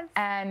 Yes.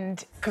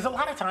 And Because a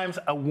lot of times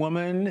a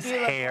woman's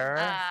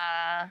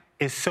hair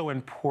is so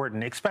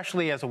important,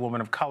 especially as a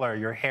woman of color.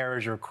 Your hair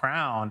is your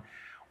crown.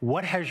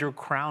 What has your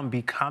crown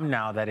become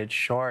now that it's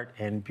short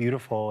and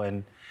beautiful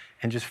and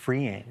just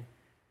freeing?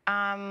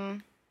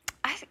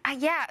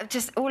 Yeah,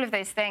 just all of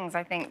those things.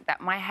 I think that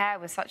my hair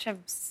was such a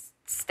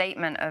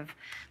statement of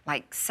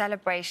like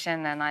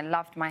celebration, and I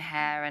loved my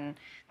hair, and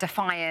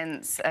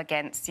defiance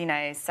against, you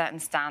know, certain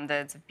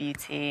standards of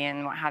beauty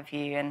and what have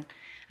you. And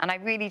I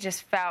really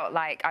just felt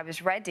like I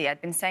was ready.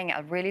 I'd been saying it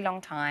a really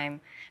long time.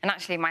 And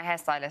actually, my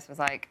hairstylist was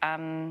like,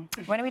 when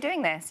are we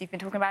doing this? You've been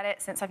talking about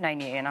it since I've known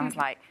you. And I was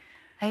like,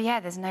 oh, yeah,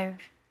 there's no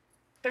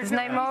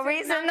more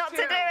reason not to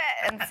do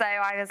it. And so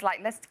I was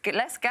like,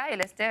 let's go,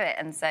 let's do it.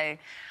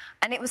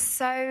 And it was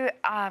so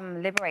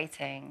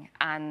liberating.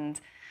 And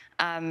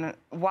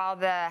while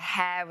the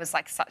hair was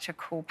like such a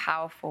cool,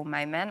 powerful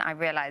moment, I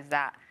realized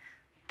that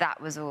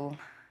that was all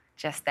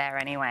just there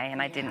anyway, and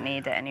I didn't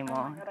need it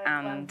anymore.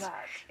 And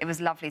it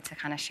was lovely to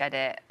kind of shed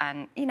it.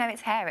 And, you know,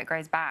 it's hair, it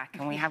grows back,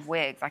 and we have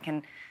wigs. I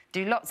can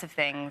do lots of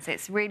things.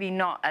 It's really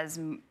not as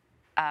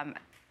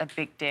a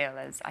big deal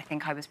as I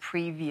think I was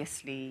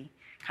previously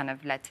kind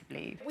of led to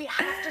believe. we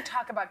have to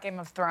talk about Game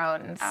of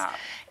Thrones.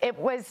 It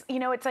was, you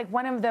know, it's like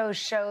one of those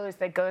shows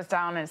that goes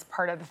down as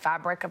part of the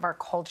fabric of our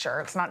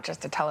culture. It's not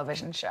just a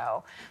television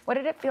show. What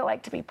did it feel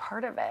like to be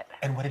part of it?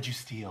 And what did you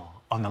steal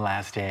on the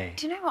last day?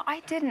 Do you know what?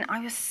 I didn't. I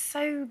was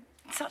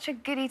such a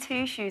goody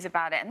two-shoes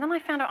about it. And then I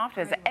found out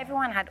afterwards that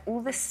everyone had all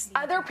this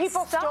Other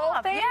people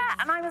stole things? Yeah,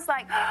 and I was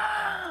like,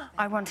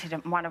 I wanted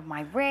one of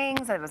my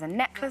rings. There was a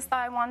necklace that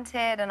I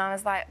wanted. And I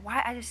was like,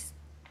 why? I just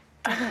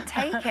didn't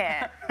take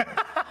it.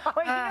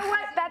 Well, you know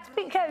what? That's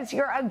because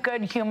you're a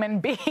good human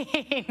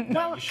being.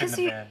 Well, because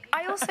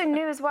I also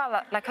knew as well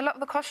that like a lot of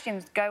the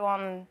costumes go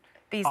on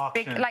these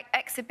big like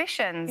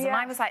exhibitions, and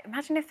I was like,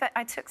 imagine if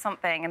I took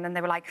something and then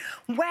they were like,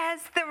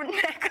 "Where's the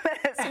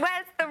necklace?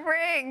 Where's the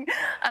ring?"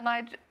 And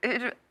I'd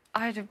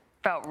have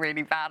felt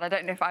really bad. I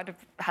don't know if I'd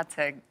have had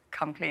to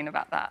come clean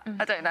about that.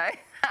 I don't know.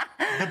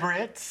 The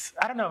Brits,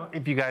 I don't know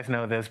if you guys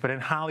know this, but in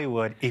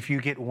Hollywood, if you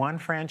get one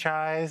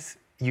franchise,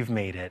 you've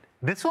made it.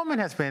 This woman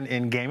has been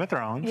in Game of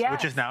Thrones,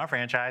 which is now a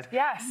franchise.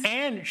 Yes.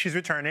 And she's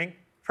returning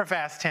for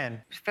Fast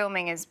 10.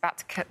 Filming is about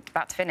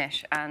to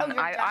finish, and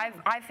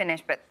I've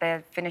finished, but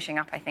they're finishing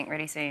up, I think,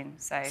 really soon.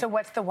 So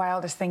what's the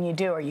wildest thing you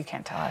do, or you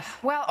can't tell us?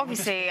 Well,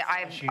 obviously,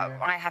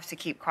 I have to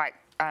keep quite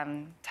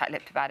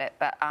tight-lipped about it,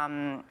 but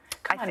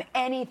Come on,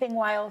 anything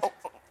wild?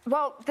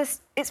 Well,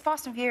 it's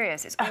Fast and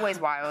Furious. It's always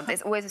wild.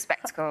 It's always a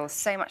spectacle.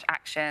 So much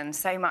action,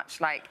 so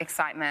much like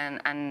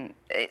excitement, and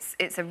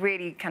it's a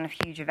really kind of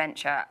huge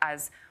adventure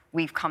as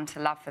we've come to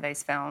love for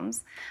those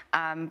films.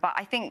 But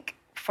I think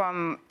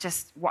from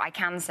just what I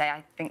can say,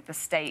 I think the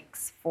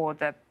stakes for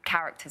the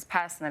characters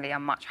personally are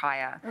much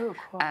higher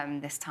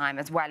this time,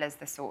 as well as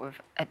the sort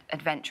of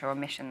adventure or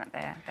mission that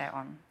they're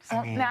on.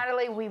 Well,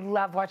 Nathalie, we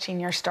love watching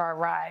your star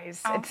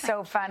rise. It's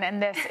so fun,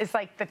 and this is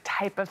like the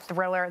type of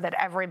thriller that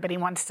everybody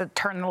wants to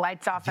turn the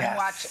lights off and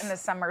watch in the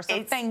summer.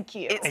 So thank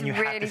you. It's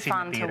really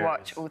fun to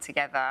watch all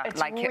together. It's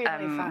like really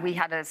fun. we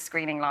had a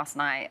screening last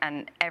night,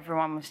 and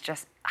everyone was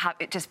just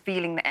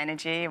feeling the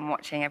energy and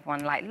watching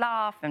everyone like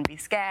laugh and be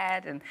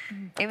scared, and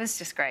it was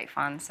just great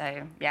fun.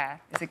 So yeah,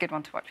 it's a good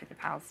one to watch with your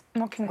pals.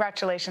 Well,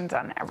 congratulations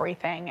on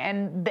everything.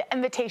 And The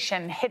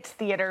Invitation hits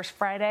theaters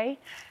Friday,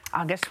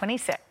 August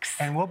 26th.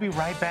 And we'll be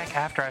right back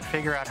after I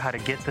figure out how to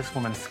get this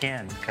woman's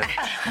skin, because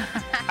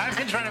I've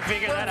been trying to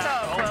figure that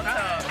out.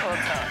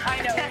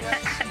 I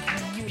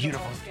know.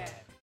 Beautiful skin.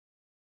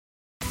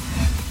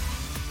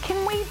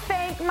 Can we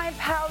thank my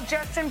pal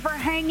Justin for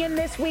hanging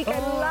this week? I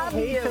love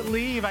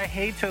you. I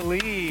hate to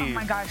leave. Oh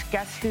my gosh,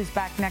 guess who's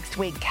back next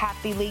week?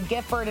 Kathy Lee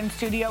Gifford in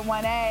Studio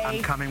 1A.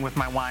 I'm coming with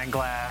my wine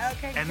glass.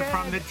 Okay, and good.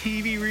 from the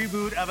TV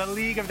reboot of A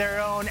League of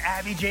Their Own,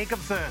 Abby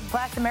Jacobson.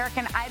 Plus,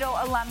 American Idol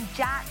alum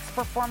Jax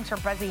performs her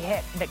buzzy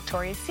hit,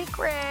 Victoria's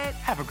Secret.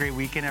 Have a great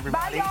weekend,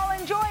 everybody. Bye, y'all.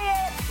 Enjoy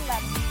it.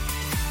 Love you.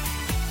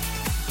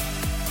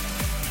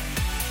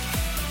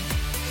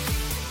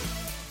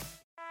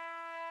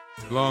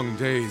 Long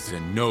days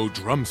and no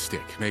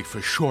drumstick make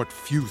for short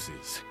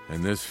fuses.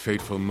 And this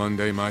fateful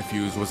Monday, my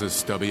fuse was as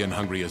stubby and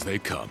hungry as they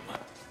come.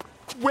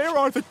 Where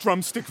are the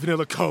drumstick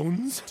vanilla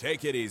cones?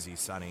 Take it easy,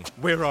 Sonny.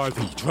 Where are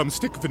the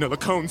drumstick vanilla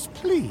cones,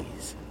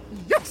 please?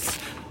 Yes!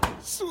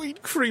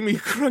 Sweet, creamy,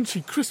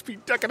 crunchy, crispy,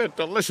 decadent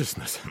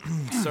deliciousness.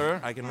 Sir,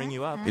 I can ring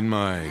you up. In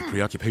my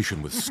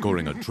preoccupation with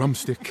scoring a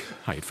drumstick,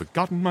 I had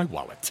forgotten my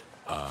wallet.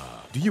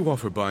 Do you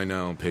offer buy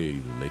now, pay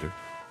later?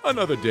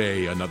 Another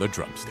day, another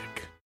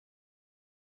drumstick.